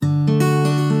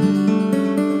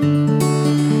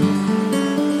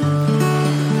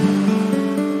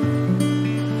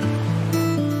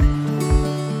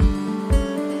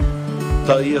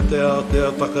ia te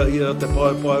taka ia te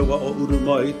pai wa o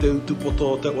urumai te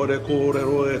utupoto te ore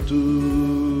kōrero e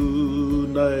tū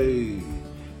nei.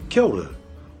 Kia ora.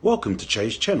 Welcome to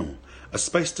Chase Channel, a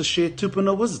space to share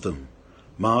tupuna wisdom,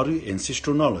 Māori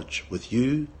ancestral knowledge with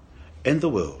you and the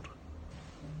world.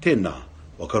 Tēnā,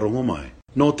 wakarongo mai.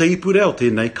 Nō te ipu reo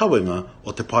tēnei kawenga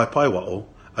o te pai wa o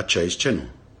a Chase Channel.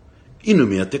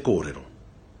 Inumia te kōrero.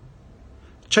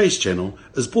 Chase Channel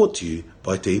is brought to you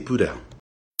by Te Ipu Reo.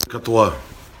 Katoa.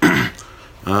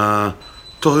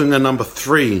 Tohunga number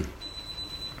 3.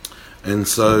 And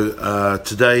so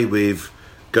today we're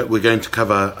going to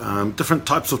cover different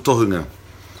types of tohunga.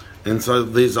 And so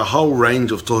there's a whole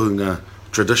range of tohunga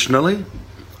traditionally,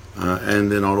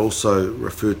 and then I'll also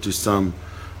refer to some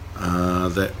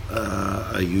that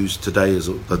are used today, as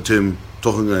the term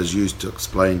tohunga is used to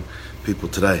explain people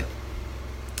today.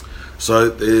 So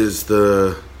there's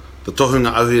the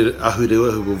tohunga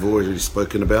ahurewa, who we've already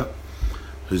spoken about,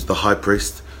 who's the high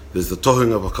priest. There's the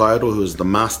tohunga whakairo, who is the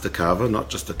master carver, not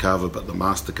just the carver but the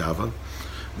master carver.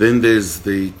 Then there's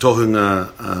the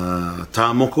tohunga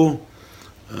tāmoko,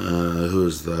 who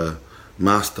is the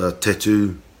master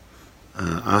tattoo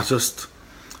artist.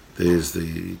 There's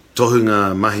the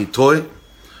tohunga mahitoi,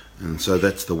 and so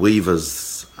that's the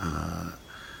weavers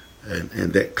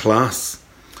and that class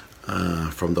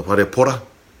from the Wharepora.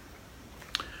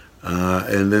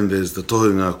 And then there's the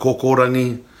tohunga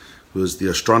kokorangi, who is the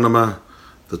astronomer,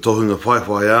 the tohunga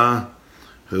whaiwhaia,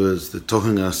 who is the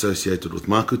tohunga associated with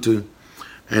makutu,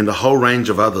 and a whole range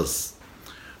of others.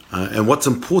 And what's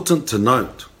important to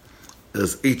note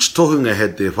is each tohunga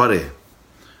had their whare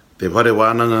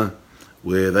wānanga,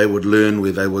 where they would learn,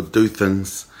 where they would do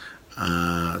things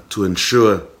to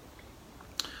ensure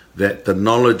that the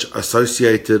knowledge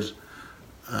associated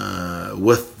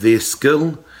with their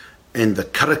skill and the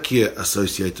karakia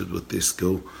associated with their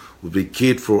skill would be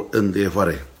cared for in their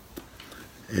whare.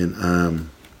 And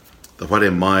the whare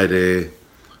maere,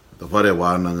 the whare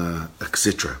wānanga,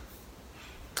 etc.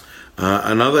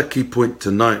 Another key point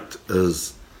to note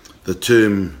is the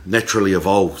term naturally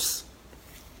evolves.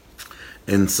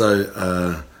 And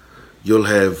so you'll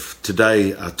have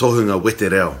today a tohunga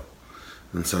wete reo.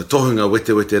 And so tohunga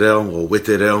wete reo or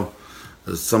wete reo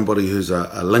is somebody who's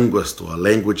a linguist or a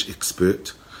language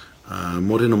expert,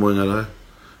 morena moingaro,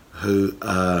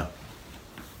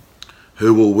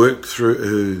 who will work through,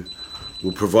 who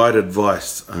will provide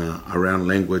advice around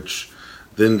language.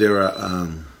 Then there are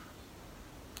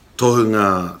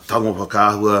tohunga tango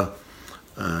whakahua,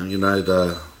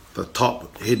 the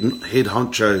top head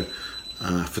honcho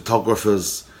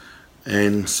photographers,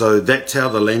 and so that's how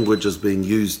the language is being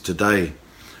used today,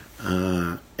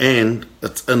 and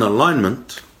it's in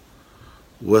alignment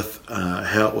with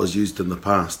how it was used in the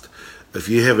past. If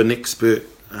you have an expert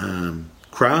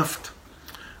craft,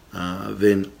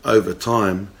 then over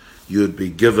time you would be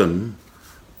given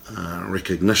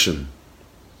recognition.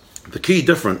 The key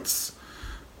difference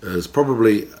is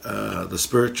probably the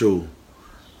spiritual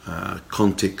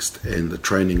context and the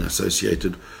training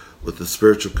associated with the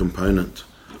spiritual component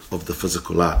of the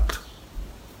physical art.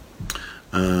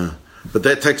 But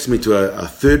that takes me to a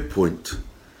third point,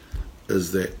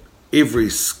 is that every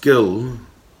skill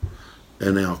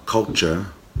in our culture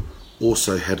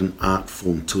also had an art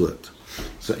form to it.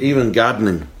 So even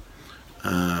gardening,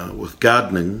 with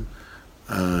gardening,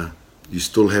 you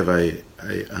still have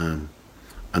an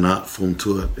art form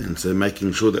to it, and so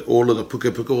making sure that all of the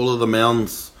puka, all of the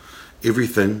mounds,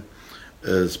 everything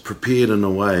is prepared in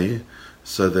a way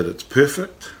so that it's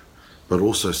perfect, but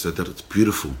also so that it's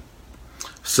beautiful.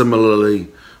 Similarly,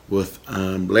 with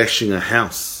lashing a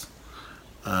house,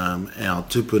 our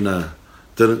tupuna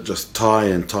didn't just tie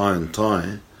and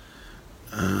tie,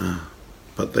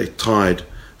 but they tied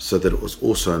so that it was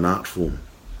also an art form.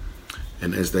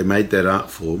 And as they made that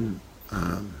art form,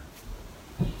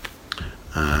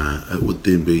 it would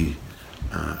then be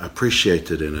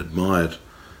appreciated and admired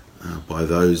by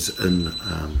those in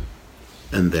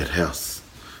that house.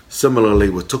 Similarly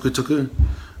with tukutuku,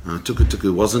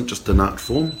 tukutuku wasn't just an art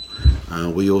form.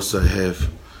 We also have,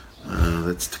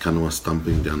 that's Te Kanawa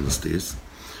stumping down the stairs.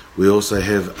 We also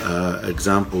have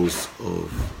examples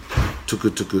of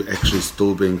tukutuku actually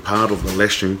still being part of the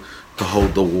lashing to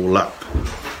hold the wall up.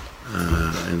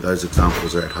 And those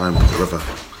examples are at home with the river.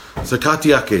 So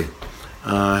katiake,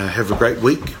 have a great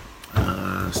week.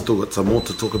 Still got some more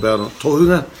to talk about on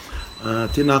tohunga.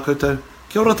 Tēnā koutou,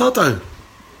 kia ora tātou.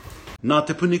 Nā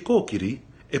Te Puni Kōkiri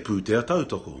e Pūtea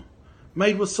Tautoko,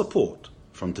 made with support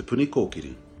from Te Puni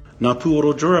Kōkiri. Nā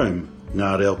Puoro Jerome,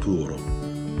 Ngā Reo Puoro.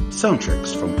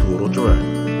 Soundtracks from Puoro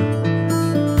Jerome.